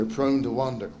We're prone to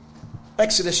wander.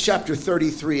 Exodus chapter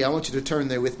 33. I want you to turn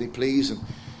there with me, please. And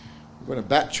we're going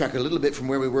to backtrack a little bit from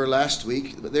where we were last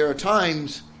week. But there are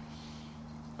times,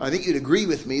 I think you'd agree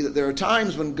with me, that there are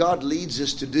times when God leads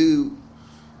us to do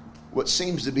what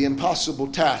seems to be impossible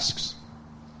tasks.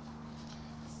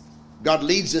 God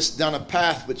leads us down a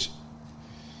path which,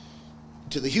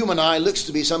 to the human eye, looks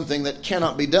to be something that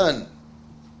cannot be done.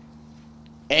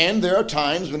 And there are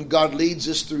times when God leads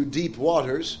us through deep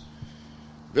waters,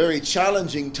 very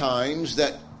challenging times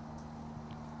that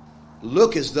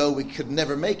look as though we could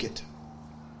never make it.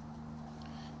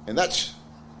 And that's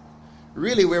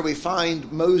really where we find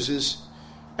Moses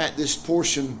at this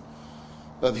portion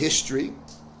of history.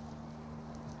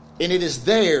 And it is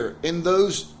there, in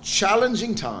those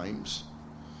challenging times,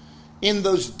 in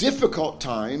those difficult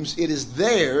times, it is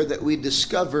there that we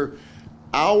discover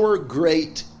our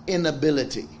great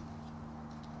inability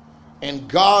and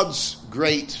God's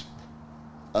great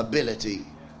ability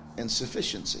and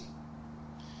sufficiency.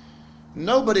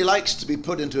 Nobody likes to be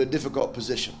put into a difficult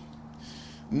position.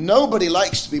 Nobody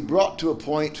likes to be brought to a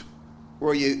point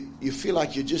where you feel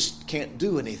like you just can't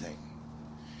do anything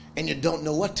and you don't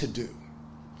know what to do.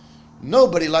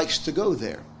 Nobody likes to go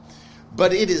there.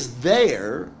 But it is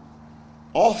there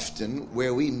often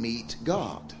where we meet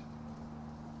God.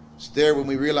 It's there when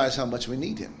we realize how much we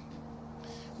need Him.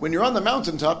 When you're on the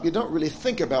mountaintop, you don't really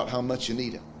think about how much you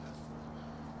need Him.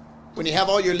 When you have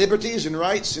all your liberties and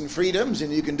rights and freedoms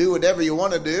and you can do whatever you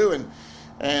want to do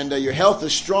and your health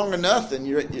is strong enough and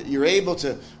you're able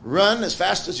to run as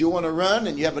fast as you want to run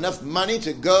and you have enough money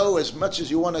to go as much as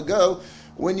you want to go,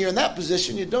 when you're in that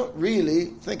position, you don't really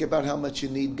think about how much you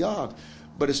need God.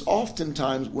 But it's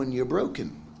oftentimes when you're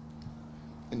broken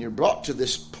and you're brought to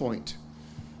this point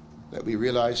that we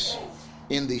realize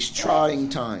in these trying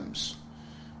times,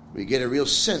 we get a real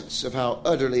sense of how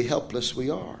utterly helpless we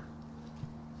are.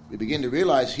 We begin to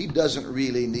realize He doesn't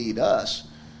really need us,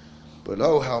 but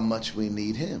oh, how much we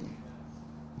need Him.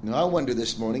 Now, I wonder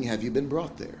this morning, have you been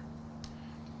brought there?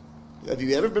 Have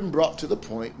you ever been brought to the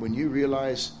point when you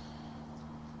realize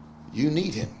you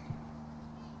need Him?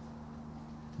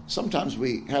 Sometimes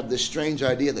we have this strange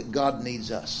idea that God needs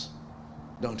us,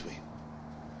 don't we?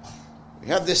 We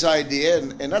have this idea,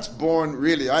 and that's born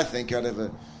really, I think, out of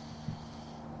the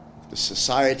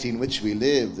society in which we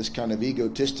live, this kind of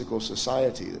egotistical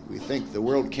society that we think the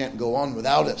world can't go on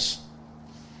without us.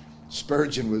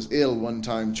 Spurgeon was ill one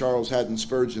time. Charles Haddon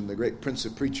Spurgeon, the great prince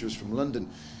of preachers from London,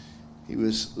 he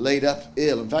was laid up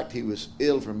ill. In fact, he was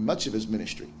ill for much of his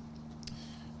ministry.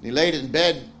 And he laid in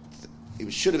bed.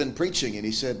 He should have been preaching, and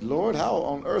he said, "Lord, how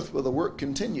on earth will the work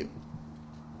continue?"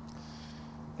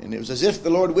 And it was as if the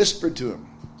Lord whispered to him,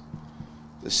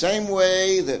 the same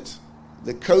way that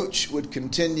the coach would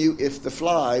continue if the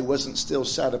fly wasn't still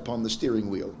sat upon the steering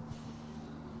wheel.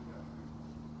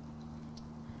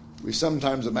 We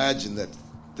sometimes imagine that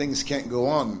things can't go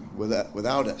on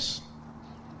without us.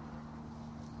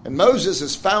 And Moses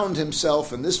has found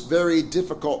himself in this very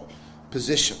difficult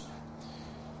position.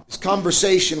 His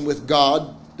conversation with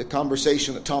God, the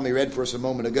conversation that Tommy read for us a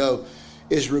moment ago,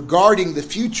 is regarding the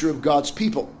future of God's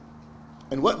people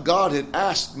and what God had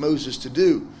asked Moses to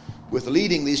do with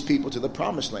leading these people to the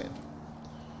promised land.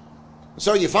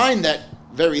 So you find that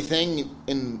very thing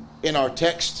in our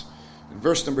text. In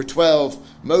verse number 12,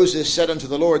 Moses said unto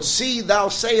the Lord, "See, thou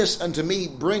sayest unto me,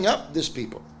 bring up this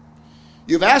people.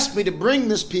 You've asked me to bring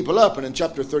this people up." And in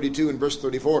chapter 32 and verse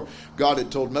 34, God had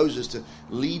told Moses to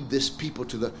lead this people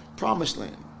to the promised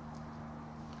land.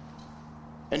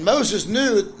 And Moses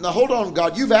knew, now hold on,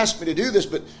 God, you've asked me to do this,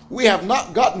 but we have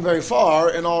not gotten very far,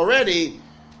 and already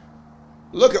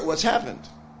look at what's happened.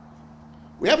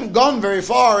 We haven't gone very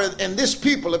far, and this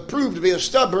people have proved to be a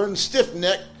stubborn,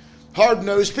 stiff-necked,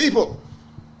 hard-nosed people.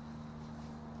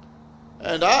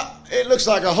 And it looks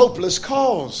like a hopeless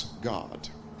cause, God.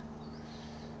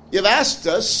 You've asked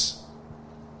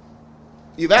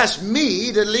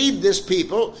me to lead this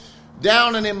people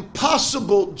down an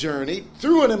impossible journey,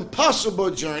 through an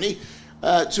impossible journey,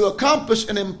 to accomplish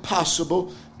an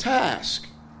impossible task.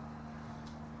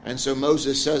 And so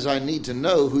Moses says, I need to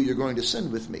know who you're going to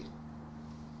send with me.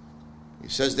 He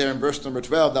says there in verse number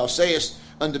 12, "Thou sayest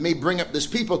unto me, bring up this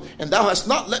people, and thou hast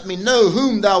not let me know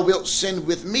whom thou wilt send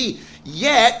with me.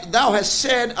 Yet thou hast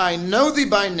said, I know thee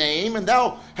by name, and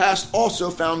thou hast also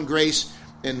found grace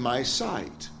in my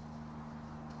sight."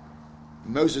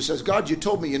 Moses says, God, you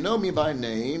told me you know me by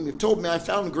name. You've told me I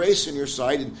found grace in your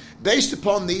sight. And based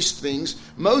upon these things,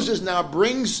 Moses now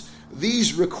brings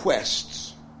these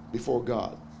requests before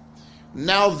God.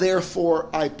 "Now therefore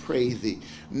I pray thee."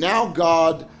 Now,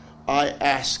 God, I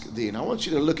ask thee. And I want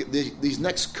you to look at these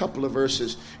next couple of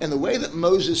verses and the way that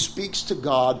Moses speaks to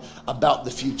God about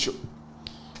the future.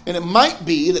 And it might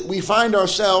be that we find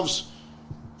ourselves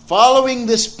following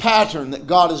this pattern that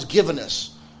God has given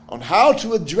us on how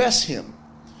to address him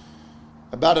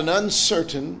about an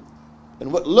uncertain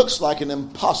and what looks like an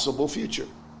impossible future.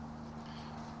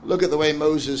 Look at the way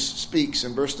Moses speaks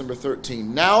in verse number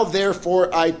 13. Now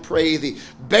therefore I pray thee,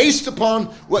 based upon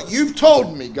what you've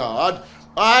told me, God,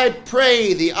 I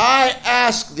pray thee, I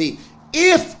ask thee,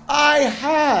 if I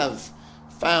have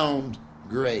found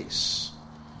grace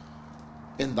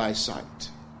in thy sight,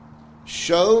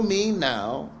 show me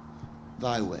now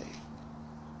thy way.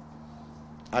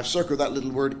 I've circled that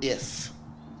little word if.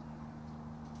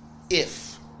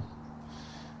 If.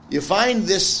 You find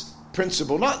this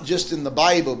principle not just in the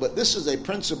Bible, but this is a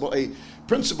principle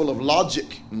of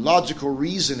logic and logical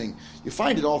reasoning. You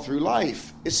find it all through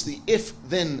life. It's the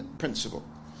if-then principle.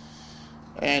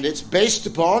 And it's based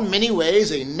upon, many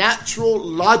ways, a natural,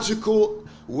 logical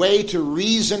way to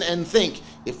reason and think.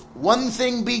 If one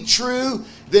thing be true,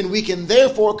 then we can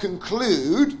therefore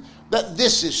conclude that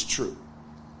this is true.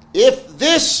 If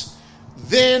this,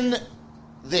 then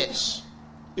this.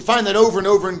 You find that over and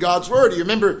over in God's Word. You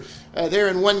remember there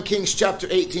in 1 Kings chapter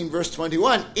 18, verse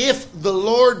 21, if the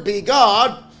Lord be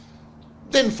God,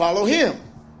 then follow him.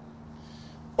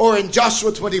 Or in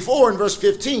Joshua 24 and verse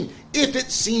 15, if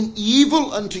it seem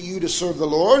evil unto you to serve the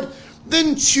Lord,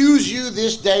 then choose you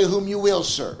this day whom you will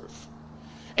serve.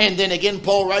 And then again,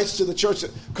 Paul writes to the church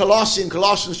at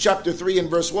Colossians chapter 3 and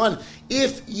verse 1,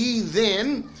 if ye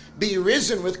then be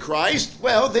risen with Christ,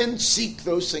 well, then seek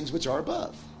those things which are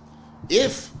above.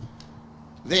 If,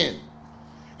 then.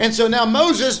 And so now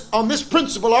Moses, on this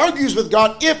principle, argues with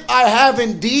God, if I have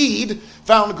indeed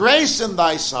found grace in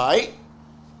thy sight,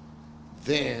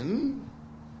 then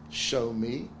show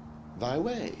me thy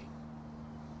way.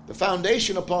 The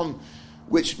foundation upon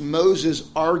which Moses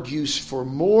argues for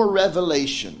more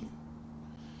revelation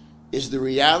is the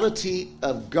reality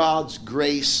of God's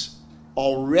grace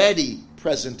already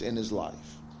present in his life.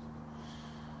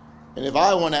 And if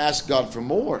I want to ask God for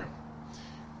more,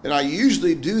 then I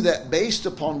usually do that based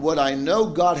upon what I know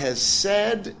God has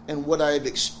said and what I have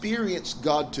experienced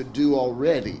God to do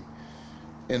already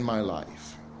in my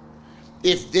life.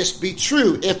 If this be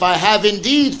true, if I have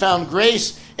indeed found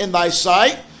grace in thy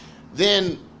sight,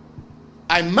 then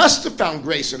I must have found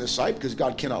grace in his sight, because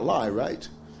God cannot lie, right?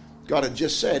 God had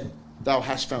just said, thou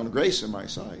hast found grace in my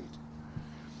sight.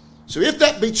 So if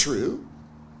that be true,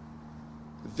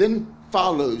 then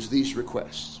follows these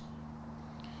requests.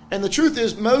 And the truth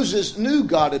is, Moses knew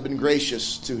God had been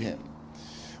gracious to him.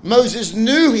 Moses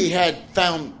knew he had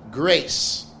found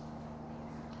grace.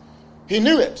 He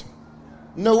knew it.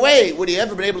 No way would he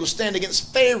ever been able to stand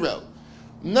against Pharaoh.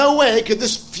 No way could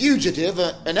this fugitive,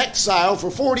 an exile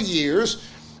for 40 years,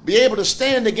 be able to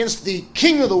stand against the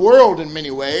king of the world in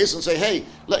many ways and say, hey,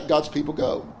 let God's people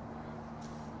go.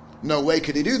 No way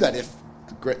could he do that if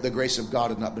the grace of God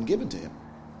had not been given to him.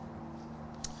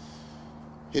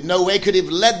 In no way could he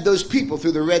have led those people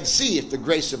through the Red Sea if the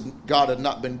grace of God had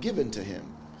not been given to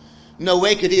him. No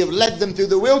way could he have led them through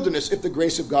the wilderness if the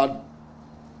grace of God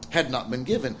had not been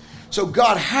given. So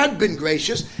God had been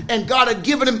gracious, and God had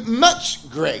given him much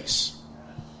grace.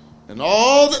 And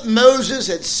all that Moses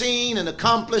had seen and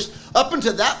accomplished up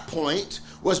until that point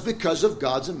was because of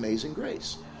God's amazing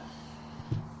grace.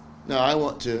 Now, I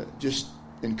want to just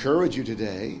encourage you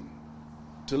today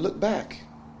to look back.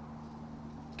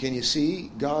 Can you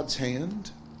see God's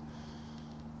hand?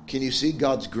 Can you see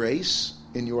God's grace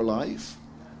in your life?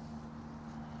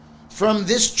 From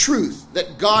this truth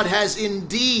that God has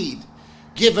indeed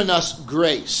given us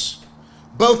grace,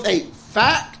 both a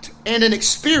fact and an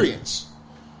experience,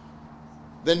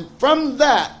 then from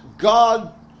that,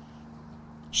 God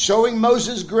showing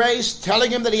Moses grace, telling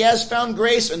him that he has found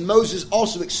grace, and Moses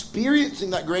also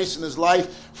experiencing that grace in his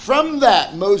life, from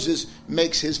that, Moses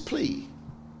makes his plea.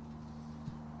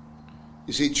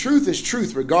 You see, truth is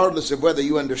truth regardless of whether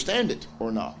you understand it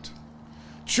or not.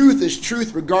 Truth is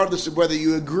truth regardless of whether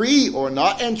you agree or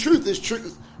not, and truth is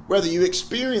truth whether you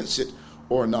experience it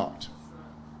or not.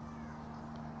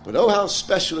 But oh, how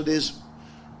special it is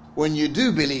when you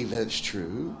do believe that it's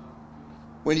true,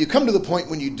 when you come to the point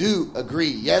when you do agree,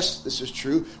 yes, this is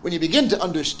true, when you begin to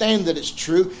understand that it's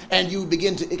true, and you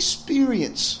begin to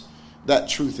experience that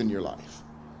truth in your life.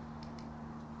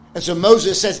 And so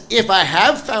Moses says, if I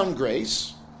have found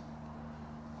grace,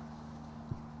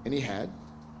 and he had,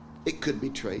 it could be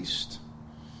traced.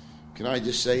 Can I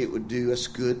just say it would do us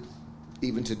good,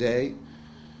 even today,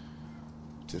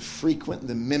 to frequent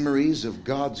the memories of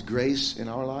God's grace in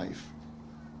our life?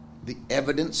 the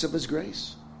evidence of his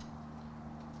grace?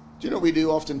 Do you know what we do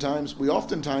oftentimes? We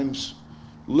oftentimes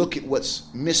look at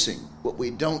what's missing, what we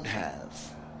don't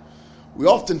have. We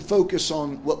often focus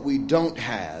on what we don't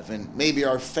have and maybe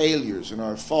our failures and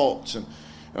our faults. And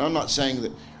I'm not saying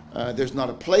that there's not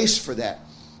a place for that.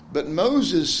 But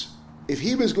Moses, if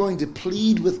he was going to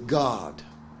plead with God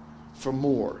for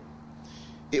more,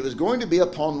 it was going to be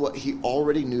upon what he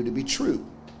already knew to be true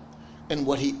and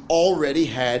what he already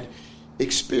had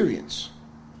experienced.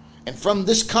 And from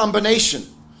this combination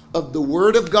of the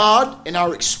Word of God and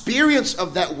our experience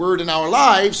of that Word in our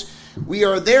lives, we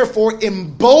are therefore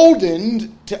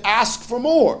emboldened to ask for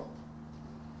more.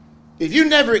 If you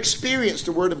never experienced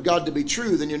the Word of God to be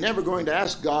true, then you're never going to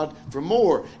ask God for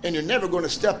more, and you're never going to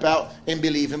step out and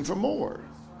believe Him for more.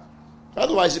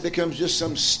 Otherwise, it becomes just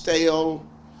some stale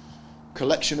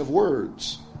collection of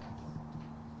words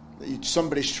that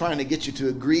somebody's trying to get you to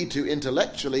agree to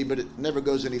intellectually, but it never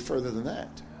goes any further than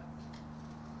that.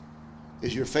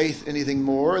 Is your faith anything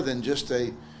more than just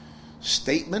a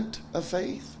statement of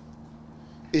faith?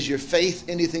 Is your faith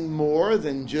anything more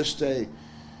than just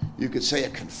you could say, a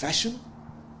confession?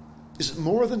 Is it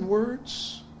more than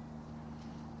words?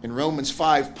 In Romans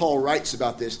 5, Paul writes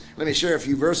about this. Let me share a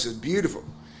few verses. Beautiful.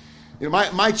 You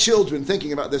know, my children,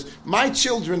 thinking about this, my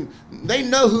children, they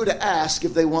know who to ask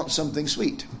if they want something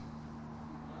sweet.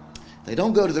 They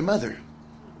don't go to their mother.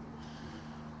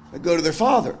 They go to their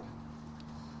father.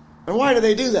 And why do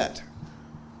they do that?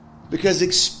 Because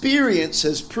experience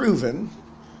has proven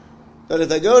that if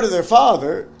they go to their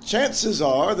father, chances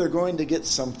are they're going to get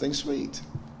something sweet.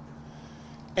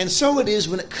 And so it is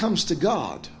when it comes to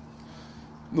God.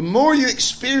 The more you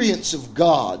experience of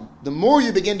God, the more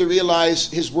you begin to realize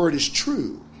His Word is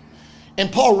true. And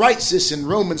Paul writes this in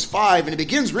Romans 5, and it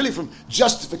begins really from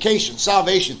justification,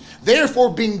 salvation.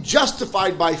 Therefore, being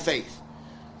justified by faith.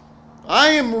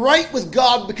 I am right with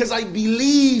God because I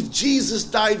believe Jesus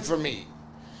died for me.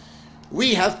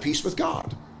 We have peace with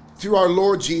God through our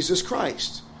Lord Jesus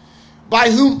Christ, by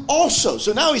whom also.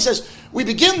 So now he says, we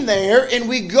begin there and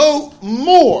we go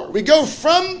more. We go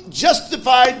from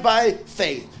justified by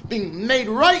faith, being made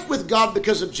right with God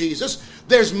because of Jesus.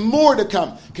 There's more to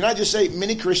come. Can I just say,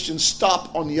 many Christians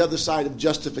stop on the other side of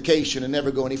justification and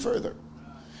never go any further.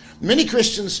 Many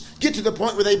Christians get to the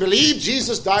point where they believe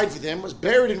Jesus died for them, was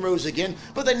buried and rose again,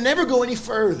 but they never go any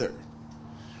further.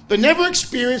 They never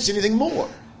experience anything more.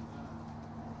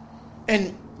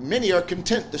 And many are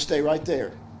content to stay right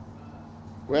there.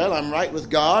 Well, I'm right with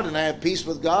God and I have peace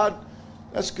with God.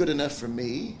 That's good enough for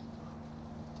me.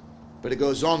 But it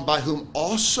goes on, by whom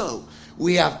also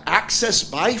we have access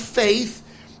by faith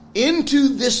into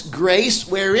this grace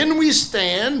wherein we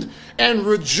stand and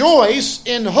rejoice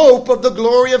in hope of the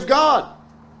glory of God.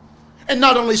 And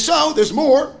not only so, there's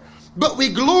more, but we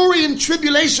glory in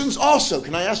tribulations also.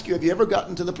 Can I ask you, have you ever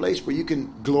gotten to the place where you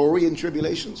can glory in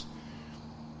tribulations?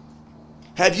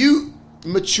 Have you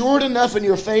matured enough in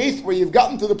your faith where you've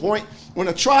gotten to the point when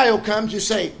a trial comes, you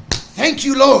say, thank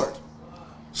you, Lord.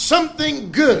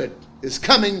 Something good is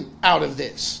coming out of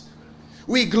this.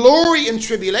 We glory in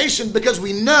tribulation because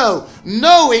we know,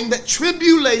 knowing that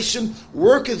tribulation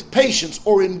worketh patience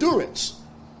or endurance.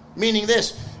 Meaning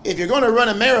this, if you're going to run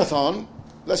a marathon,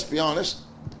 let's be honest,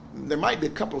 there might be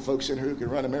a couple of folks in here who can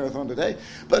run a marathon today,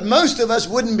 but most of us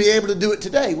wouldn't be able to do it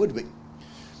today, would we?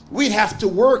 We'd have to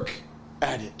work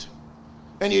at it.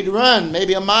 And you'd run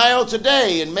maybe a mile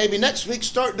today, and maybe next week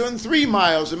start doing 3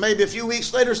 miles, and maybe a few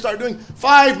weeks later start doing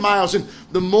 5 miles. And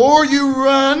the more you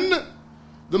run,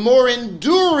 the more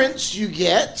endurance you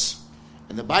get.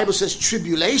 And the Bible says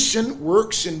tribulation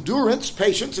works endurance,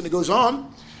 patience, and it goes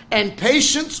on. And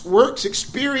patience works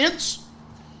experience,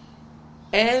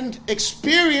 and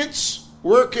experience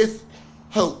worketh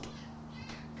hope.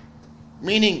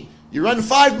 Meaning, you run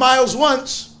 5 miles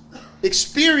once,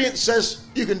 experience says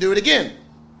you can do it again.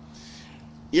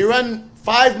 You run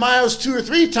 5 miles 2 or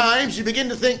 3 times, you begin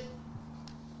to think,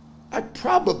 I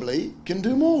probably can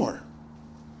do more.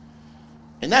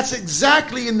 And that's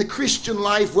exactly in the Christian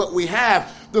life what we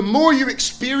have. The more you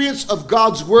experience of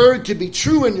God's Word to be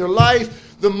true in your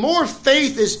life, the more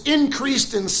faith is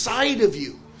increased inside of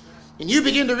you. And you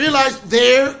begin to realize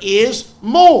there is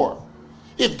more.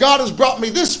 If God has brought me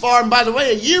this far, and by the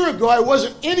way, a year ago I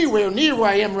wasn't anywhere near where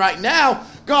I am right now,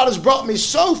 God has brought me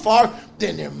so far,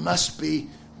 then there must be,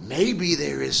 maybe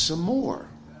there is some more.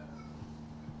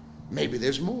 Maybe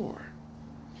there's more.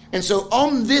 And so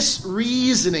on this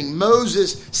reasoning,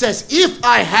 Moses says, if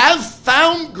I have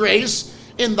found grace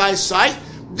in thy sight,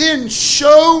 then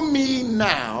show me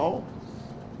now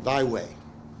thy way.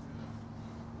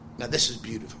 Now this is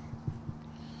beautiful.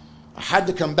 I had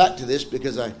to come back to this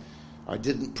because I I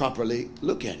didn't properly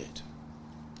look at it.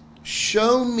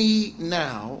 Show me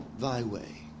now thy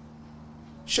way.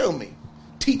 Show me.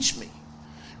 Teach me.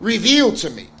 Reveal to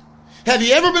me. Have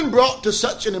you ever been brought to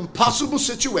such an impossible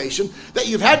situation that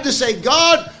you've had to say,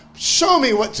 God, show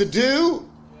me what to do?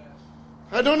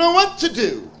 I don't know what to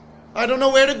do. I don't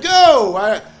know where to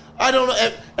go. I don't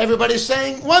know. Everybody's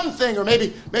saying one thing, or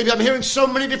maybe I'm hearing so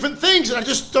many different things and I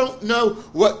just don't know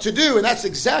what to do. And that's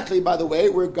exactly, by the way,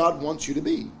 where God wants you to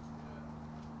be.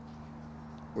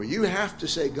 Where you have to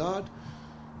say, God,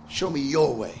 show me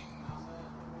your way.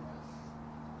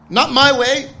 Not my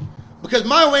way, because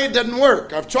my way doesn't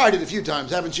work. I've tried it a few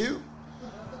times, haven't you?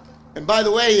 And by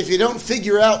the way, if you don't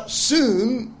figure out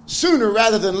sooner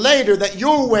rather than later that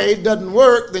your way doesn't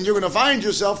work, then you're going to find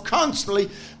yourself constantly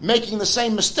making the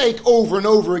same mistake over and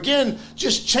over again,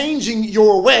 just changing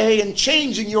your way and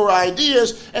changing your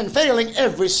ideas and failing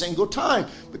every single time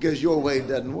because your way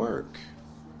doesn't work.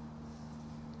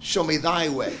 Show me thy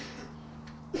way.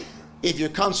 If you're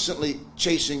constantly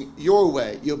chasing your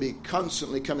way, you'll be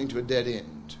constantly coming to a dead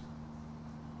end.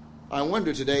 I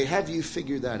wonder today, have you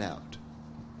figured that out?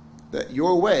 That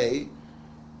your way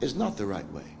is not the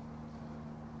right way.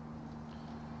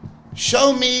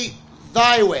 Show me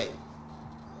thy way.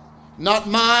 Not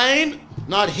mine,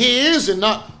 not his, and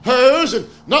not hers, and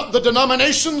not the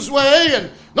denomination's way,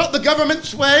 and not the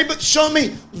government's way, but show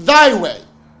me thy way.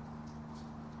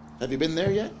 Have you been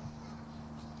there yet?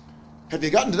 Have you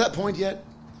gotten to that point yet?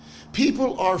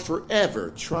 People are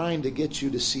forever trying to get you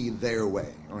to see their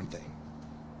way, aren't they?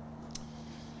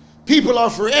 People are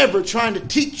forever trying to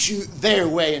teach you their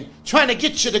way and trying to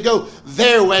get you to go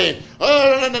their way. And,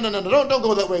 oh, no, don't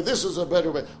go that way. This is a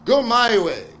better way. Go my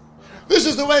way. This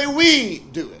is the way we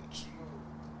do it.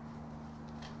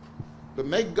 But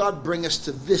may God bring us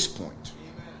to this point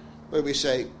where we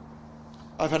say,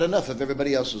 I've had enough of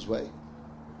everybody else's way.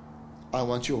 I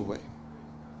want your way.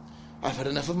 I've had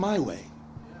enough of my way.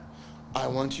 I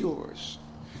want yours.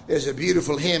 There's a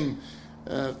beautiful hymn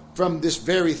from this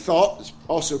very thought. It's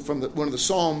also from one of the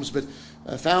Psalms, but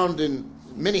found in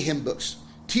many hymn books.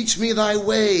 Teach me thy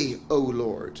way, O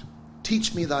Lord.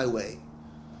 Teach me thy way.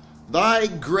 Thy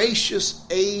gracious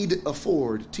aid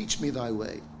afford. Teach me thy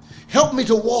way. Help me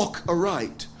to walk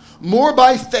aright. More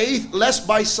by faith, less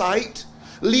by sight.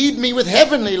 Lead me with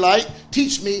heavenly light.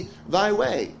 Teach me thy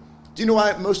way. Do you know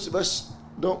why most of us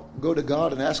don't go to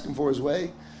God and ask him for his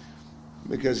way?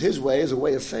 Because his way is a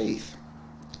way of faith.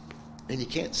 And you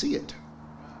can't see it.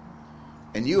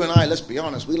 And you and I, let's be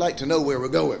honest, we like to know where we're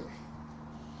going.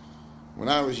 When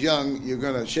I was young, you're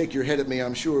going to shake your head at me,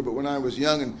 I'm sure, but when I was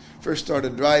young and first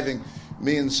started driving,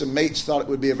 me and some mates thought it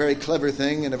would be a very clever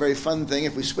thing and a very fun thing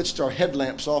if we switched our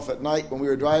headlamps off at night when we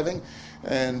were driving.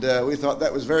 And we thought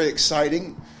that was very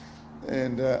exciting.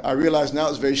 And I realize now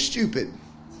it's very stupid.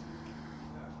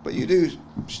 But you do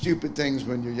stupid things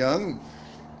when you're young.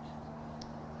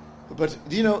 But,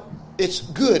 you know, it's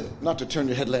good not to turn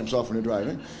your headlamps off when you're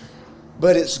driving.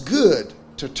 But it's good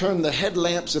to turn the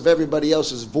headlamps of everybody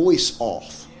else's voice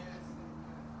off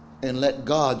and let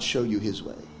God show you his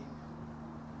way.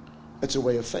 It's a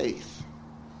way of faith.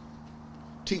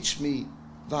 Teach me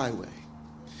thy way.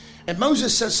 And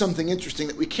Moses says something interesting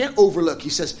that we can't overlook. He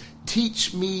says,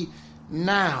 teach me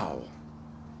now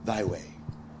thy way.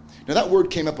 Now that word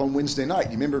came up on Wednesday night.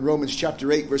 You remember in Romans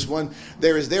chapter 8, verse 1,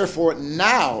 there is therefore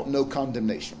now no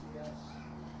condemnation.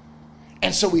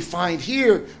 And so we find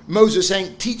here Moses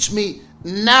saying, teach me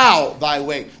now thy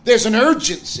way. There's an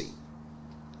urgency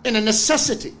and a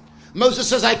necessity. Moses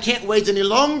says, I can't wait any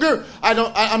longer.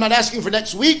 I'm not asking for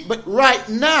next week, but right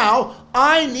now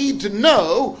I need to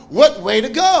know what way to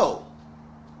go.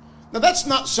 Now that's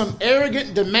not some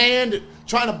arrogant demand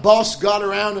trying to boss God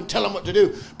around and tell him what to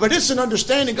do. But it's an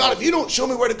understanding, God, if you don't show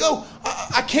me where to go,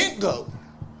 I can't go.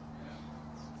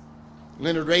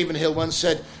 Leonard Ravenhill once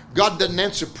said, God doesn't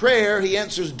answer prayer, he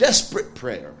answers desperate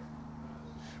prayer.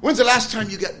 When's the last time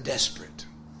you got desperate?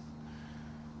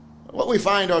 What we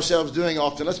find ourselves doing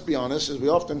often, let's be honest, is we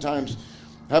oftentimes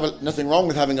have nothing wrong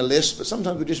with having a list, but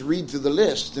sometimes we just read through the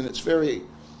list and it's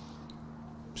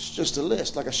just a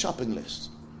list, like a shopping list.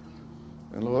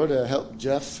 And Lord, help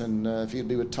Jeff, and if you'd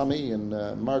be with Tommy and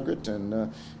Margaret,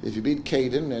 and if you be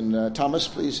Caden and Thomas,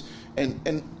 please.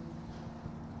 And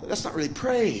that's not really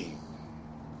praying.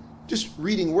 Just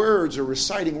reading words or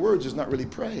reciting words is not really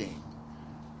praying.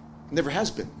 It never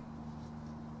has been.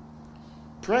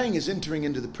 Praying is entering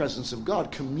into the presence of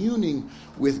God, communing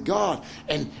with God.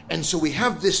 And so we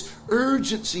have this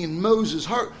urgency in Moses'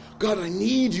 heart. God, I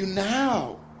need you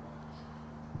now.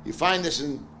 You find this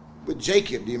with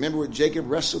Jacob. Do you remember when Jacob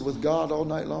wrestled with God all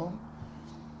night long?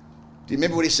 Do you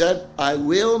remember what he said? I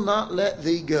will not let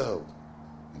thee go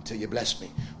until you bless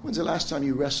me. When's the last time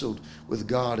you wrestled with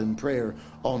God in prayer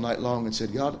all night long and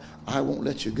said, God, I won't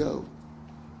let you go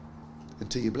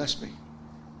until you bless me?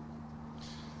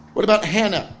 What about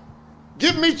Hannah?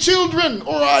 Give me children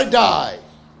or I die.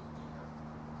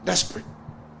 Desperate.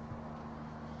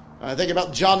 I think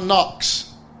about John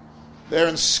Knox there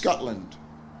in Scotland,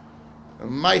 a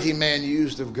mighty man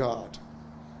used of God.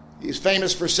 He's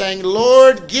famous for saying,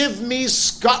 Lord, give me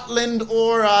Scotland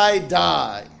or I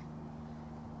die.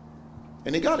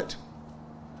 And he got it.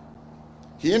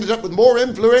 He ended up with more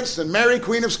influence than Mary,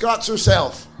 Queen of Scots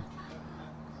herself.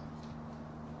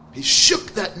 He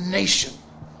shook that nation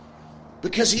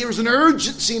because there was an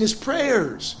urgency in his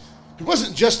prayers. It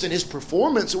wasn't just in his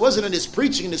performance. It wasn't in his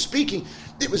preaching and his speaking.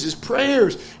 It was his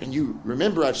prayers. And you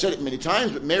remember, I've said it many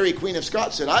times, but Mary, Queen of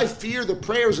Scots said, I fear the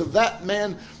prayers of that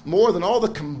man more than all the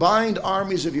combined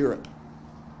armies of Europe.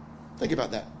 Think about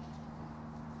that.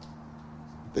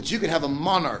 That you could have a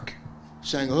monarch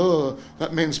saying, oh,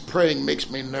 that man's praying makes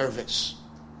me nervous.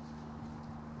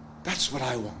 That's what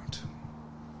I want.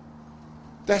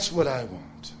 That's what I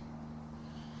want.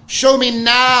 Show me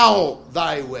now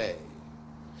thy way.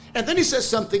 And then he says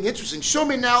something interesting. Show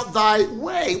me now thy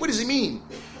way. What does he mean?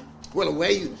 Well, a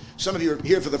way, some of you are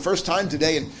here for the first time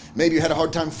today, and maybe you had a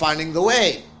hard time finding the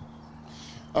way.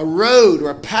 A road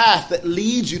or a path that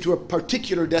leads you to a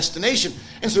particular destination.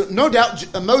 And so no doubt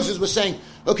Moses was saying,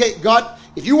 okay, God,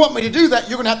 if you want me to do that,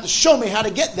 you're going to have to show me how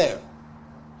to get there.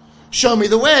 Show me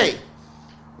the way.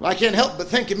 Well, I can't help but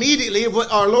think immediately of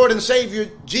what our Lord and Savior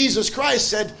Jesus Christ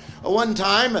said one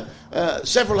time,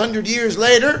 several hundred years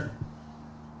later.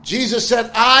 Jesus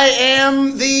said, I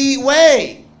am the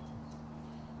way,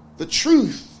 the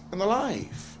truth, and the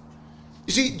life.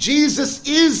 You see, Jesus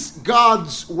is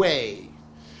God's way.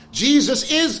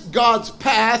 Jesus is God's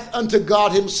path unto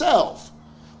God himself.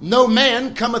 No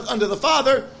man cometh unto the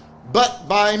Father but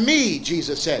by me,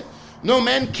 Jesus said. No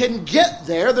man can get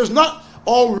there. There's not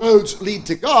all roads lead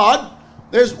to God.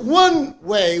 There's one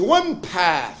way, one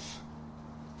path.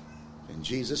 And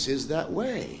Jesus is that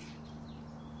way.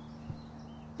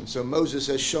 And so Moses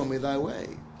says, show me thy way.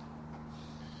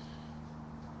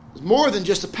 There's more than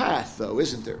just a path, though,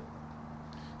 isn't there?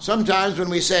 Sometimes when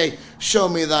we say, show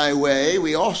me thy way,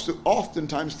 we also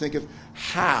oftentimes think of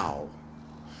how.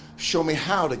 Show me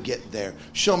how to get there.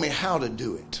 Show me how to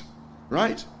do it.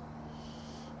 Right?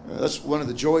 That's one of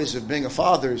the joys of being a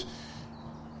father, is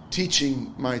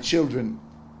teaching my children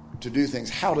to do things,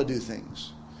 how to do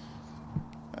things.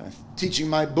 Teaching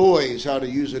my boys how to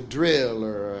use a drill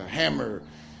or a hammer.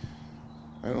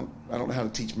 I don't know how to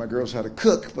teach my girls how to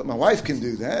cook, but my wife can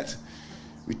do that.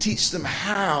 We teach them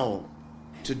how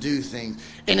to do things.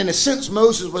 And in a sense,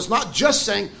 Moses was not just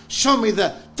saying, show me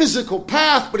the physical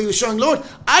path, but he was showing, Lord,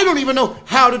 I don't even know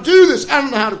how to do this. I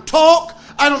don't know how to talk.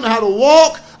 I don't know how to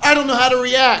walk. I don't know how to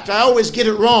react. I always get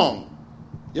it wrong.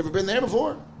 You ever been there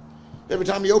before? Every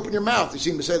time you open your mouth, you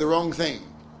seem to say the wrong thing.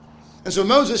 And so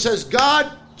Moses says,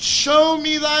 God, show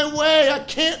me thy way. I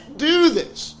can't do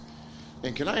this.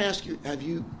 And can I ask you, have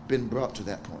you been brought to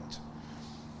that point?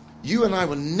 You and I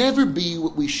will never be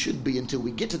what we should be until we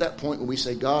get to that point when we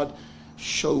say, God,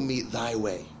 show me thy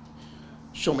way.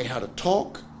 Show me how to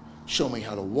talk. Show me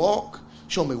how to walk.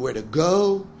 Show me where to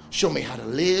go. Show me how to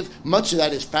live. Much of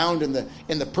that is found in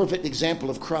the perfect example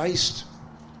of Christ.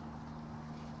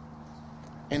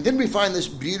 And then we find this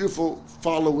beautiful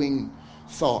following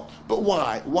thought. But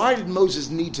why? Why did Moses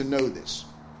need to know this?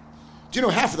 Do you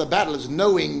know half of the battle is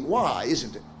knowing why,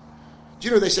 isn't it? Do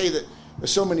you know they say that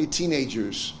there's so many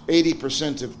teenagers,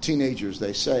 80% of teenagers,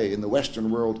 they say, in the Western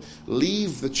world,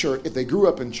 leave the church. If they grew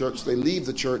up in church, they leave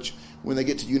the church when they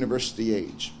get to university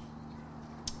age.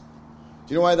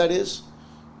 Do you know why that is?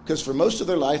 Because for most of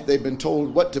their life, they've been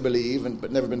told what to believe,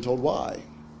 but never been told why.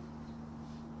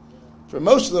 For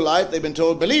most of their life, they've been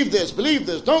told, believe this,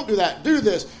 don't do that, do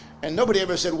this. And nobody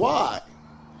ever said why.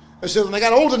 And so when they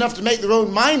got old enough to make their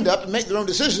own mind up and make their own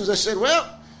decisions, they said,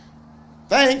 well,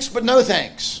 thanks, but no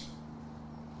thanks.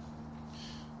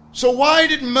 So why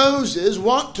did Moses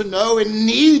want to know and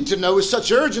need to know with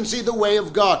such urgency the way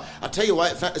of God? I'll tell you why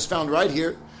it's found right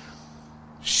here.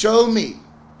 Show me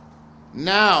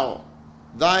now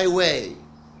thy way,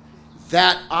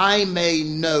 that I may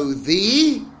know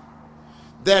thee,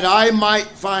 that I might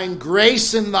find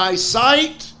grace in thy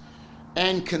sight,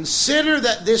 and consider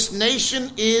that this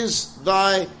nation is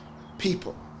thy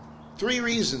people. 3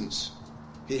 reasons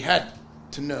he had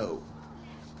to know.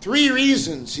 3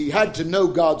 reasons he had to know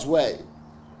God's way.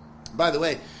 By the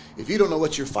way, if you don't know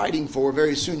what you're fighting for,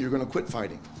 very soon you're going to quit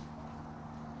fighting.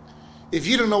 If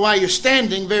you don't know why you're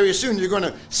standing, very soon you're going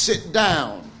to sit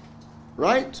down.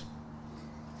 Right?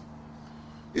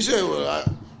 You say, well,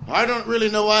 I don't really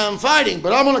know why I'm fighting,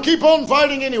 but I'm going to keep on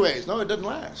fighting anyways. No, it doesn't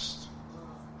last.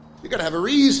 You got to have a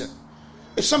reason.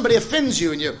 If somebody offends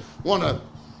you and you want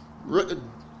to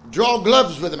draw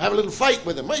gloves with them, have a little fight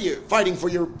with them, well, you're fighting for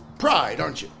your pride,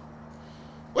 aren't you?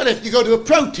 Well, if you go to a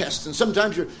protest and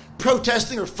sometimes you're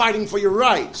protesting or fighting for your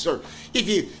rights, or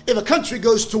if a country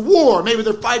goes to war, maybe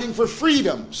they're fighting for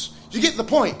freedoms. You get the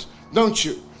point, don't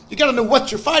you? You got to know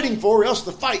what you're fighting for, or else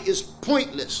the fight is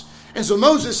pointless. And so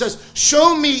Moses says,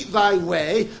 show me thy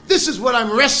way. This is what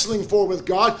I'm wrestling for with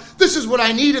God. This is what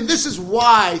I need, and this is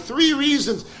why. 3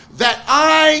 reasons: that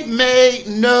I may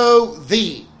know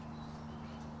thee.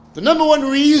 The number one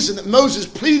reason that Moses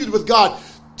pleaded with God,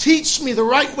 teach me the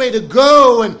right way to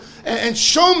go and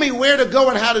show me where to go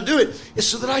and how to do it, is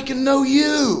so that I can know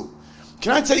you.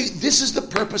 Can I tell you, this is the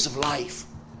purpose of life.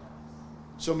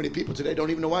 So many people today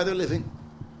don't even know why they're living.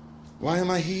 Why am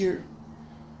I here?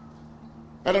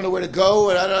 I don't know where to go,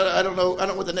 and I don't know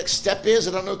what the next step is.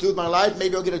 I don't know what to do with my life.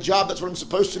 Maybe I'll get a job. That's what I'm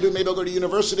supposed to do. Maybe I'll go to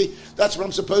university. That's what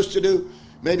I'm supposed to do.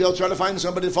 Maybe I'll try to find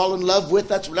somebody to fall in love with.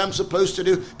 That's what I'm supposed to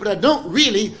do. But I don't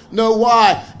really know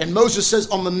why. And Moses says,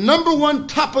 on the number one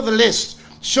top of the list,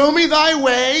 show me thy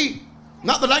way.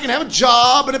 Not that I can have a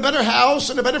job and a better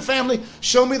house and a better family.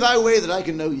 Show me thy way that I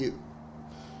can know you.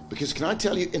 Because can I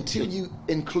tell you, until you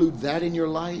include that in your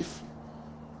life,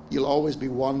 you'll always be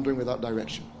wandering without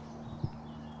direction.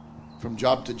 From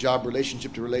job to job,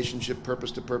 relationship to relationship,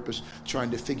 purpose to purpose,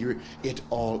 trying to figure it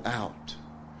all out.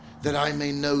 That I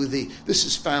may know thee. This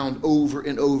is found over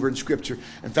and over in Scripture.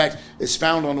 In fact, it's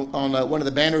found on one of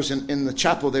the banners in the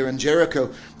chapel there in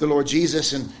Jericho. The Lord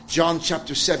Jesus in John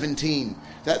chapter 17.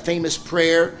 That famous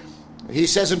prayer. He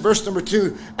says in verse number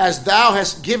 2, as thou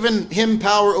hast given him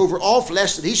power over all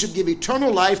flesh, that he should give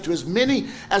eternal life to as many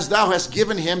as thou hast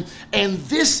given him. And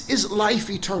this is life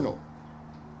eternal.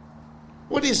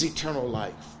 What is eternal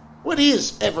life? What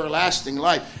is everlasting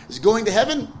life? Is going to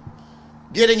heaven?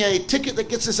 Getting a ticket that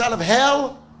gets us out of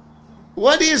hell?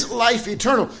 What is life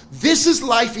eternal? This is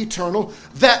life eternal,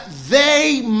 that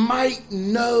they might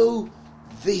know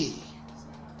thee.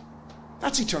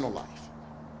 That's eternal life.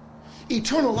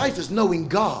 Eternal life is knowing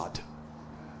God.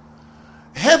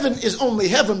 Heaven is only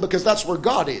heaven because that's where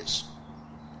God is.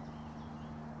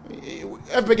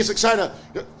 Everybody gets excited.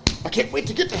 I can't wait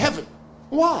to get to heaven.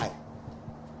 Why?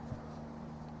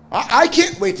 I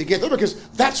can't wait to get there because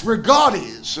that's where God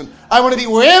is. And I want to be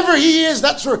wherever he is,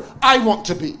 that's where I want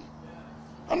to be.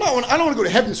 I don't want to go to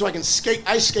heaven so I can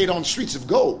ice skate on streets of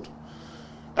gold.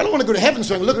 I don't want to go to heaven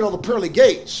so I can look at all the pearly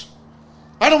gates.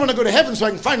 I don't want to go to heaven so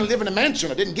I can finally live in a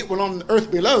mansion. I didn't get one on the earth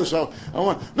below, so I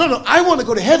want to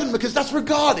go to heaven because that's where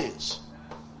God is.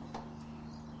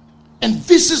 And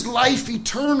this is life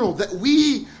eternal, that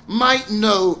we might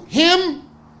know him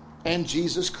and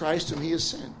Jesus Christ whom he has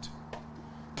sent.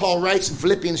 Paul writes in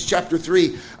Philippians chapter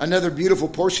 3, another beautiful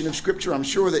portion of Scripture. I'm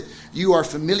sure that you are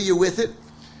familiar with it.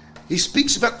 He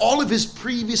speaks about all of his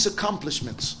previous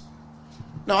accomplishments.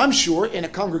 Now, I'm sure in a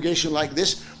congregation like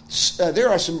this, there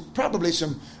are probably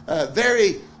some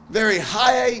very, very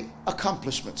high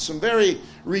accomplishments, some very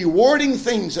rewarding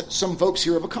things that some folks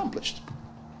here have accomplished.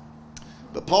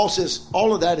 But Paul says,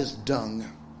 all of that is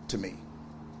dung to me.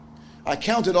 I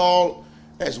count it all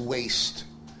as waste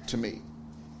to me.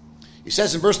 He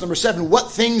says in verse number 7,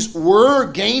 what things were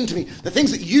gained to me, the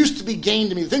things that used to be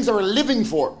gained to me, the things I were living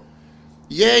for.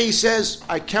 Yea, he says,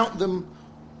 I count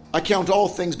all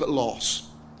things but loss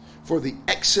for the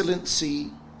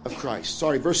excellency of Christ.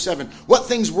 Verse 7. What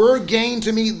things were gained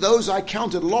to me, those I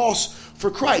counted loss for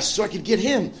Christ, so I could get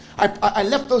him. I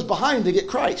left those behind to get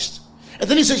Christ. And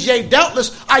then he says, yea,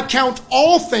 doubtless I count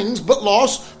all things but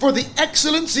loss for the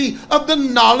excellency of the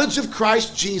knowledge of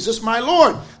Christ Jesus my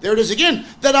Lord. There it is again,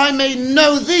 that I may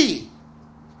know thee.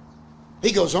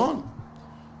 He goes on.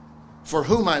 For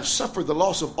whom I have suffered the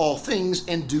loss of all things,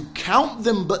 and do count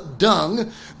them but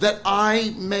dung, that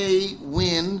I may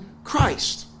win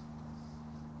Christ.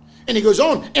 And he goes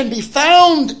on, and be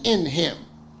found in him,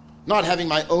 not having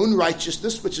my own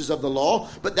righteousness, which is of the law,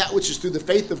 but that which is through the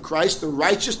faith of Christ, the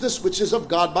righteousness which is of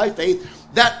God by faith,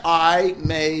 that I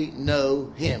may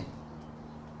know him.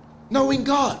 Knowing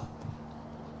God.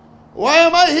 Why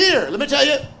am I here? Let me tell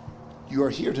you, you are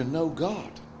here to know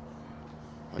God.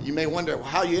 You may wonder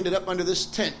how you ended up under this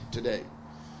tent today.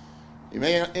 You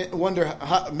may wonder,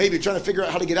 maybe trying to figure out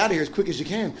how to get out of here as quick as you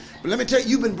can. But let me tell you,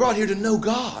 you've been brought here to know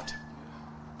God.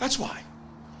 That's why.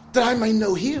 That I may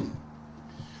know him.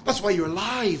 That's why you're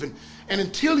alive. And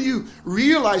until you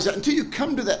realize that, until you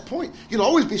come to that point, you'll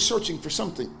always be searching for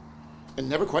something and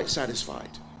never quite satisfied.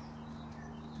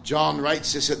 John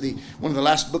writes this at one of the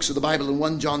last books of the Bible in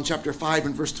 1 John chapter 5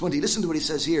 and verse 20. Listen to what he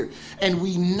says here. And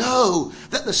we know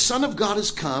that the Son of God is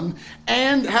come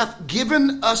and hath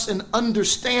given us an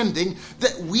understanding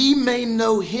that we may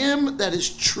know him that is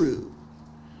true.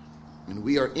 And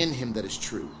we are in him that is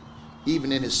true,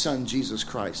 even in his Son Jesus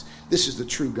Christ. This is the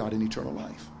true God in eternal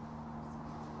life.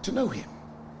 To know him.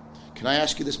 Can I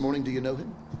ask you this morning, do you know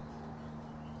him?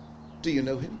 Do you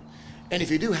know him? And if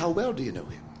you do, how well do you know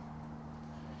him?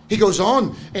 He goes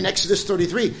on in Exodus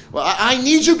 33. Well, I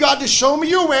need you, God, to show me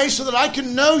your way so that I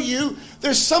can know you.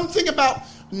 There's something about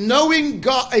knowing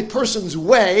God, a person's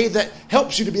way, that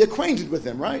helps you to be acquainted with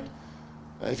them, right?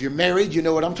 If you're married, you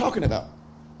know what I'm talking about.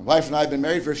 My wife and I have been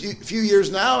married for a few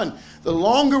years now, and the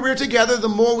longer we're together, the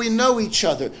more we know each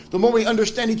other, the more we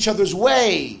understand each other's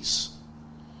ways.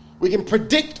 We can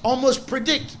almost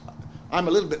predict. I'm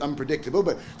a little bit unpredictable,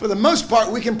 but for the most part,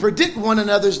 we can predict one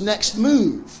another's next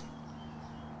move.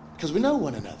 Because we know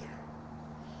one another.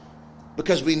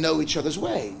 Because we know each other's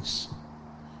ways.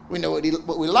 We know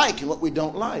what we like and what we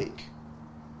don't like.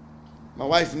 My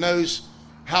wife knows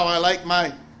how I like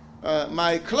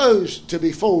my clothes to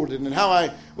be folded, and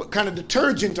what kind of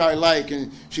detergent I like,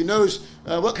 and she knows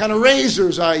what kind of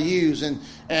razors I use, and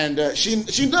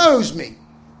she knows me.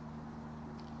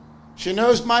 She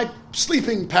knows my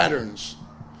sleeping patterns.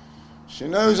 She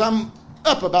knows I'm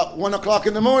up about 1 o'clock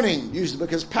in the morning, usually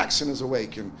because Paxson is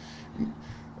awake,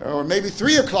 or maybe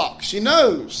 3 o'clock. She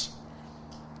knows.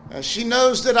 She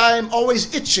knows that I am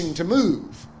always itching to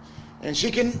move, and she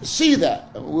can see that.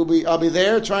 I'll be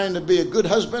there trying to be a good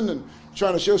husband and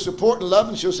trying to show support and love,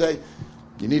 and she'll say,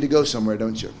 "You need to go somewhere,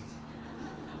 don't you?"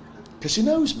 Because she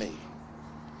knows me.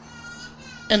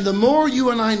 And the more you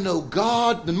and I know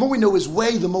God, the more we know his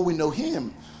way, the more we know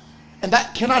him. And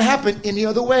that cannot happen any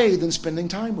other way than spending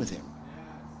time with him.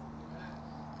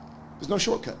 There's no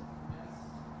shortcut.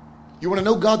 You want to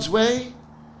know God's way?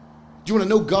 Do you want to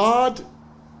know God?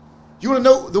 You want to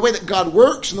know the way that God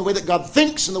works and the way that God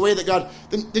thinks and the way that God...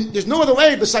 Then there's no other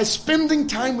way besides spending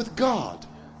time with God.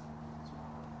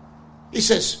 He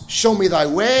says, "Show me thy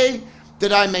way,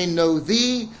 that I may know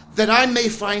thee, that I may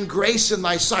find grace in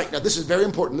thy sight." Now, this is very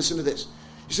important. Listen to this.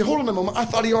 You say, hold on a moment. I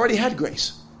thought he already had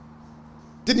grace.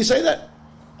 Didn't he say that?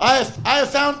 If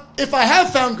I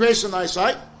have found grace in thy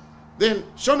sight, then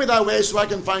show me thy way so I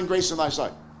can find grace in thy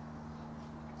sight.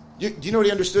 Do you know what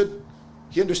he understood?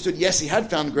 He understood, yes, he had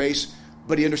found grace,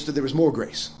 but he understood there was more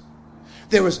grace.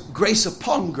 There was grace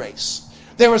upon grace.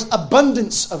 There was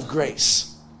abundance of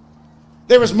grace.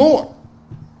 There was more.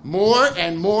 More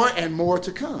and more and more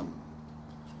to come.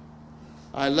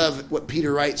 I love what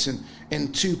Peter writes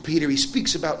in 2 Peter. He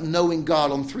speaks about knowing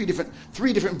God on three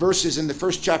different verses in the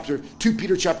first chapter, 2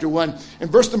 Peter chapter 1. In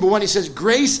verse number 1, he says,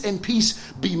 "Grace and peace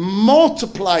be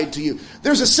multiplied to you."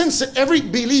 There's a sense that every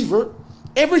believer,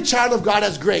 every child of God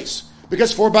has grace.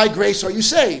 Because for by grace are you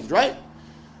saved, right?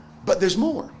 But there's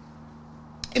more.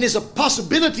 And there's a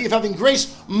possibility of having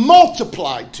grace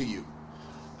multiplied to you.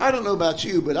 I don't know about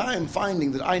you, but I am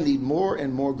finding that I need more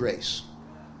and more grace.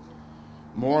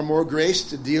 More and more grace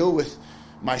to deal with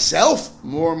myself.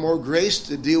 More and more grace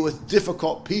to deal with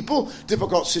difficult people,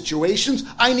 difficult situations.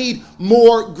 I need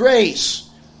more grace.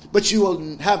 But you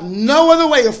will have no other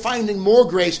way of finding more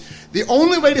grace. The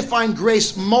only way to find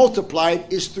grace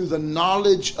multiplied is through the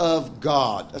knowledge of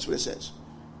God. That's what it says.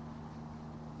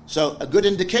 So a good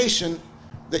indication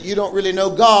that you don't really know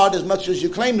God as much as you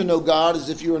claim to know God is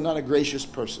if you are not a gracious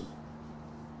person.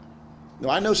 Now,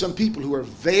 I know some people who are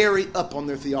very up on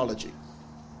their theology.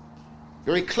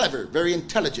 Very clever, very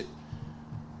intelligent.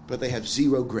 But they have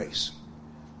zero grace.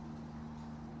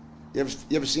 You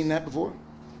ever seen that before?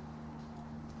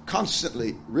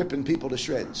 Constantly ripping people to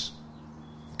shreds.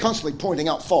 Constantly pointing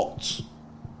out faults.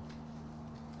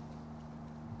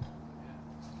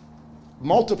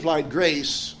 Multiplied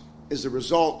grace is the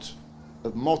result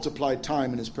of multiplied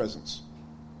time in his presence.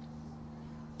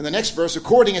 In the next verse,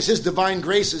 according as his divine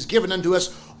grace is given unto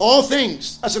us all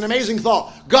things. That's an amazing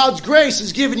thought. God's grace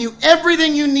has given you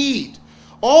everything you need.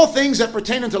 All things that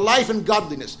pertain unto life and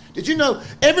godliness. Did you know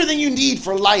everything you need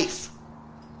for life,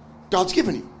 God's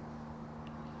given you?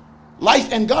 Life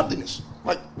and godliness.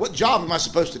 Like, what job am I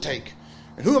supposed to take?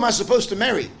 And who am I supposed to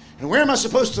marry? And where am I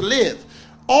supposed to live?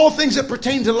 All things that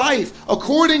pertain to life,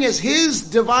 according as his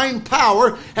divine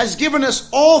power has given us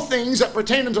all things that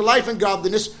pertain unto life and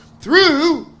godliness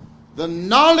through the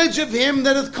knowledge of him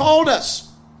that hath called us.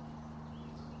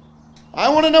 I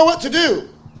want to know what to do.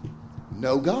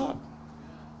 Know God.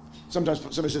 Sometimes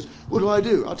somebody says, what do I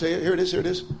do? I'll tell you, here it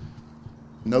is.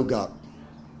 Know God.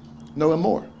 Know him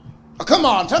more. Oh, come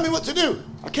on, tell me what to do.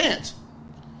 I can't.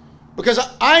 Because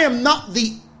I am not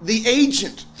the the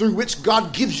agent through which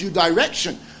God gives you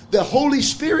direction. The Holy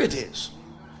Spirit is.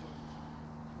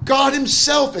 God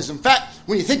himself is. In fact,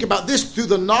 when you think about this, through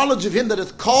the knowledge of him that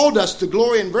hath called us to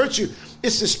glory and virtue,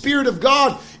 it's the Spirit of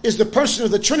God is the person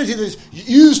of the Trinity that is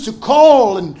used to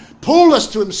call and pull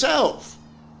us to himself.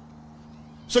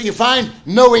 So you find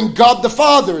knowing God the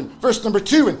Father in verse number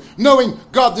 2 and knowing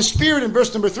God the Spirit in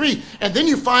verse number 3. And then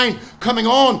you find coming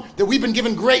on that we've been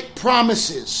given great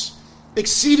promises,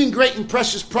 exceeding great and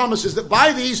precious promises, that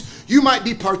by these you might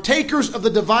be partakers of the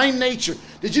divine nature.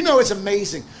 Did you know it's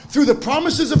amazing? Through the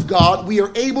promises of God, we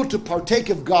are able to partake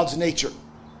of God's nature.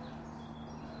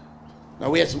 Now,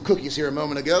 we had some cookies here a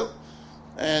moment ago,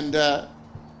 and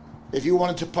if you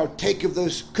wanted to partake of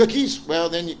those cookies, well,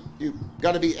 then you've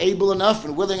got to be able enough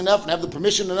and willing enough and have the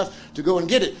permission enough to go and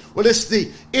get it. Well, it's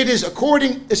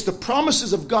the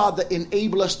promises of God that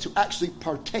enable us to actually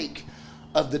partake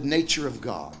of the nature of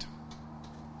God.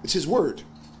 It's his word.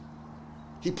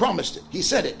 He promised it. He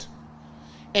said it.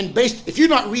 And if you're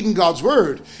not reading God's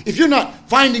word, if you're not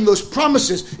finding those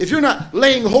promises, if you're not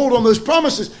laying hold on those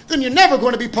promises, then you're never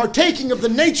going to be partaking of the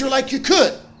nature like you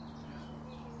could.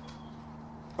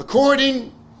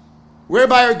 According,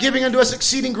 whereby are giving unto us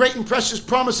exceeding great and precious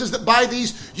promises, that by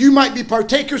these you might be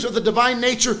partakers of the divine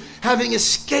nature, having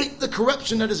escaped the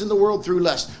corruption that is in the world through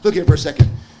lust. Look here for a second.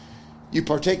 You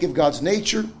partake of God's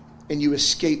nature and you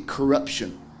escape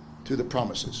corruption through the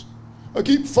promises. I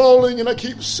keep falling and I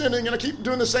keep sinning and I keep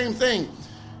doing the same thing.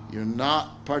 You're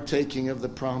not partaking of the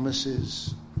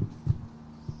promises.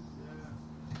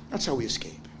 That's how we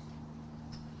escape.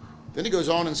 Then he goes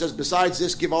on and says, besides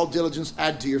this, give all diligence,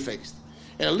 add to your faith.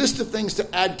 And a list of things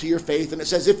to add to your faith. And it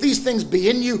says, if these things be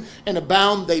in you and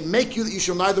abound, they make you that you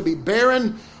shall neither be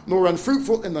barren nor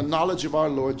unfruitful in the knowledge of our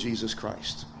Lord Jesus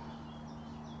Christ.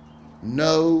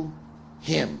 Know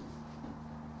him.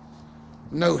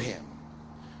 Know him.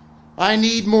 I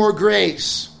need more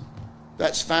grace.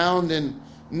 That's found in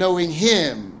knowing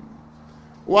him.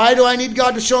 Why do I need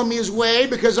God to show me his way?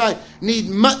 Because I need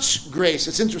much grace.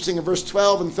 It's interesting, in verse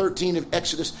 12 and 13 of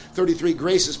Exodus 33,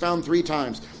 grace is found 3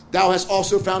 times. Thou hast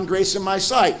also found grace in my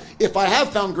sight. If I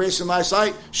have found grace in thy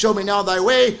sight, show me now thy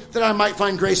way, that I might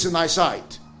find grace in thy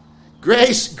sight.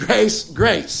 Grace, grace,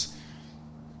 grace.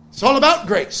 It's all about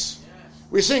grace.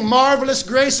 We sing marvelous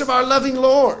grace of our loving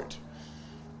Lord.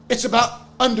 It's about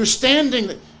understanding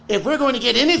that if we're going to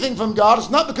get anything from God, it's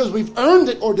not because we've earned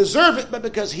it or deserve it, but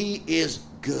because he is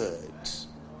good.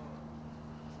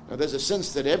 Now, there's a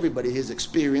sense that everybody has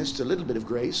experienced a little bit of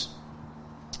grace.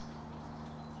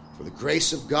 For the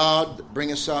grace of God that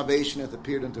bringeth salvation hath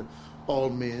appeared unto all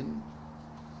men.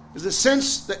 There's a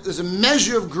sense that there's a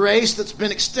measure of grace that's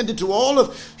been extended to all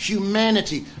of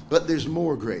humanity, but there's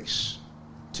more grace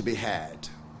to be had.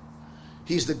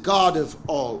 He's the God of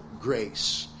all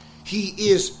grace. He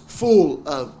is full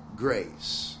of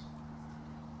grace.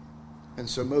 And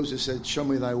so Moses said, show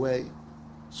me thy way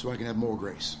so I can have more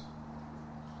grace.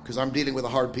 Because I'm dealing with a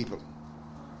hard people.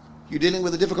 You're dealing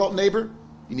with a difficult neighbor,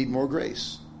 you need more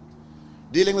grace.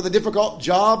 Dealing with a difficult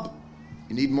job,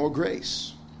 you need more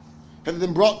grace. Have you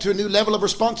been brought to a new level of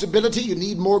responsibility, you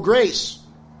need more grace.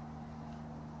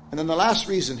 And then the last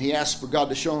reason he asked for God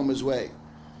to show him his way,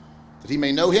 that he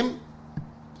may know him,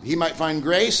 that he might find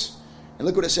grace. And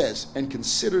look what it says, and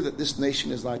consider that this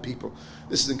nation is thy people.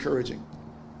 This is encouraging.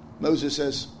 Moses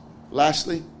says,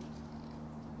 lastly,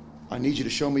 I need you to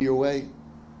show me your way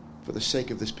for the sake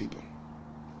of this people.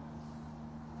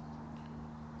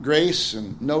 Grace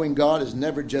and knowing God is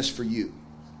never just for you.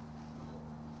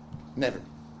 Never.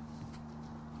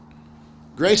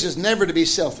 Grace is never to be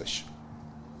selfish.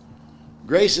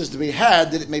 Grace is to be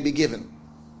had that it may be given.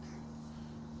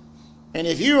 And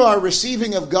if you are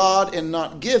receiving of God and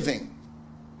not giving,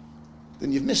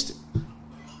 then you've missed it.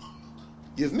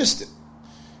 You've missed it.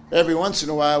 Every once in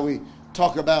a while we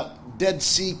talk about Dead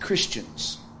Sea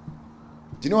Christians.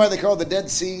 Do you know why they call the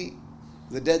Dead Sea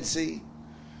the Dead Sea?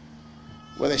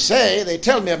 Well, they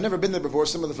tell me, I've never been there before,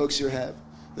 some of the folks here have.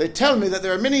 They tell me that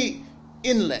there are many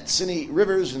inlets, any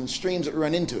rivers and streams that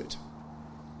run into it,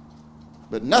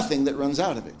 but nothing that runs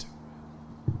out of it.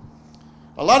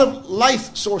 A lot of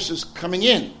life sources coming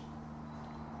in,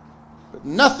 but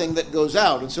nothing that goes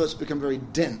out, and so it's become very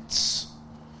dense.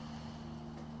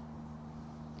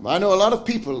 I know a lot of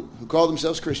people who call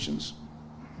themselves Christians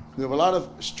who have a lot of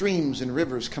streams and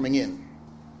rivers coming in.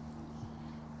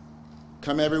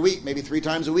 Come every week, maybe 3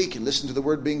 times a week, and listen to the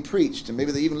word being preached, and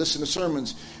maybe they even listen to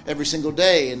sermons every single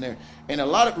day, and a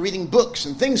lot of reading books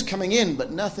and things coming in,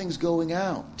 but nothing's going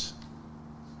out.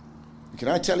 Can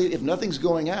I tell you, if nothing's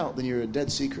going out, then you're a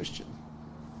Dead Sea Christian.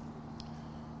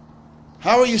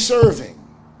 How are you serving?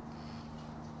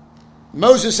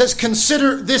 Moses says,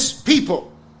 consider this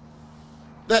people,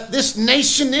 that this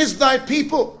nation is thy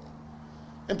people.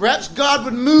 And perhaps God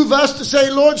would move us to say,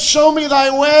 Lord, show me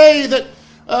thy way, that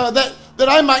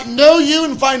I might know you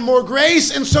and find more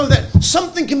grace, and so that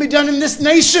something can be done in this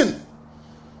nation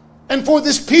and for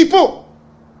this people.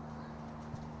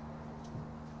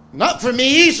 Not for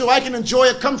me, so I can enjoy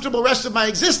a comfortable rest of my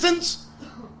existence,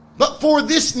 but for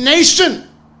this nation.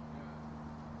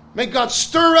 May God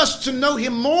stir us to know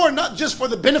him more, not just for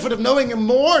the benefit of knowing him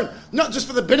more, not just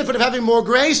for the benefit of having more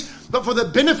grace, but for the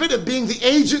benefit of being the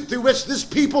agent through which this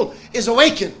people is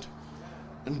awakened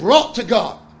and brought to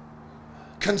God.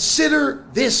 Consider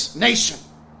this nation.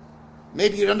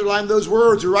 Maybe you'd underline those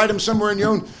words or write them somewhere in your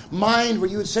own mind where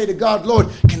you would say to God, Lord,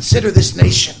 consider this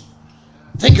nation.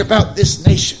 Think about this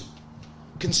nation.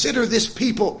 Consider this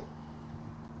people.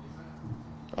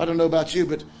 I don't know about you,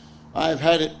 but I've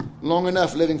had it long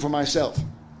enough living for myself.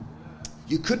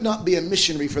 You could not be a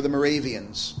missionary for the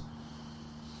Moravians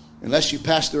unless you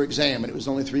passed their exam, and it was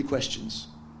only 3 questions.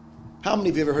 How many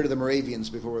of you ever heard of the Moravians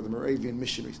before, the Moravian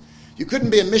missionaries? You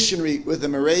couldn't be a missionary with the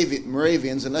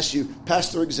Moravians unless you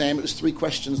passed their exam. It was 3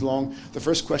 questions long. The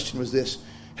first question was this: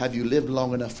 have you lived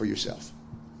long enough for yourself?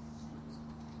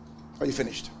 Are you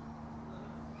finished?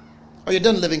 Are you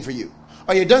done living for you?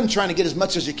 Are you done trying to get as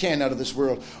much as you can out of this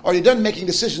world? Are you done making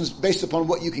decisions based upon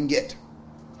what you can get?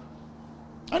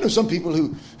 I know some people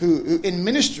who in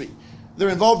ministry, they're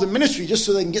involved in ministry just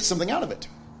so they can get something out of it.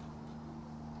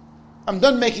 I'm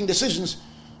done making decisions.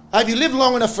 Have you lived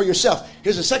long enough for yourself?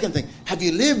 Here's the second thing. Have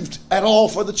you lived at all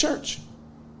for the church?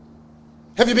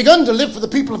 Have you begun to live for the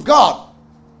people of God?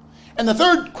 And the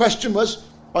third question was,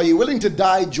 are you willing to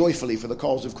die joyfully for the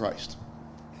cause of Christ?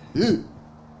 Ew.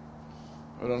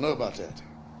 I don't know about that.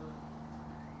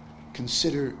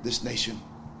 Consider this nation,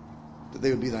 that they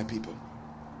would be thy people.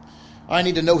 I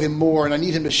need to know him more, and I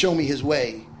need him to show me his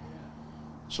way,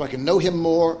 so I can know him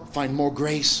more, find more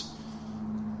grace,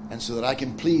 and so that I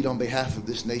can plead on behalf of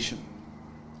this nation.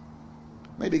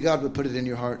 Maybe God would put it in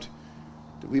your heart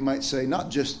that we might say, not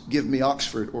just give me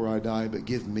Oxford or I die, but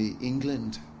give me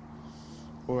England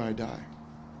or I die.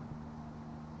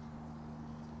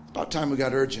 About time we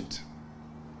got urgent,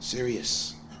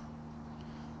 serious.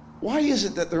 Why is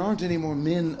it that there aren't any more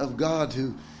men of God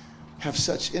who have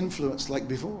such influence like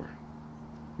before?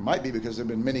 It might be because there have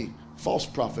been many false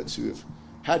prophets who have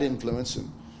had influence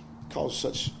and caused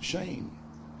such shame.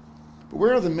 But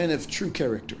where are the men of true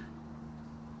character?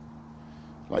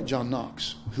 Like John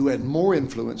Knox, who had more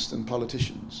influence than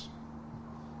politicians,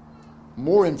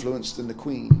 more influence than the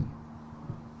Queen.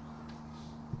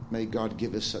 May God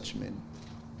give us such men.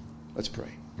 Let's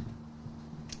pray.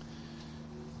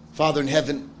 Father in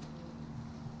heaven,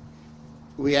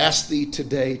 we ask thee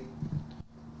today,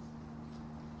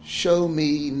 show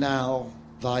me now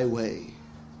thy way.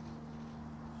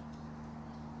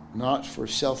 Not for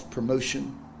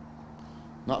self-promotion,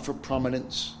 not for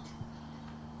prominence,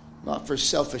 not for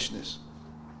selfishness,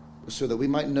 but so that we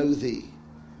might know thee,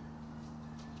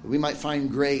 that we might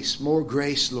find grace, more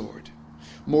grace, Lord,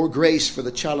 more grace for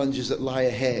the challenges that lie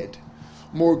ahead,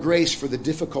 more grace for the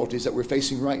difficulties that we're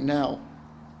facing right now,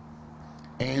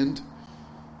 and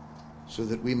so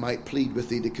that we might plead with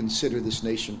thee to consider this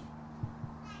nation,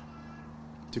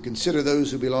 to consider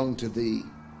those who belong to thee.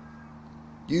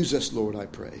 Use us, Lord, I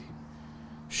pray.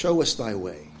 Show us thy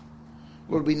way.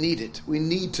 Lord, we need it. We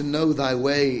need to know thy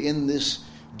way in this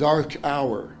dark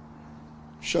hour.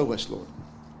 Show us, Lord.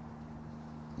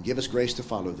 Give us grace to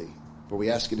follow thee. For we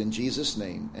ask it in Jesus'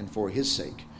 name and for his sake.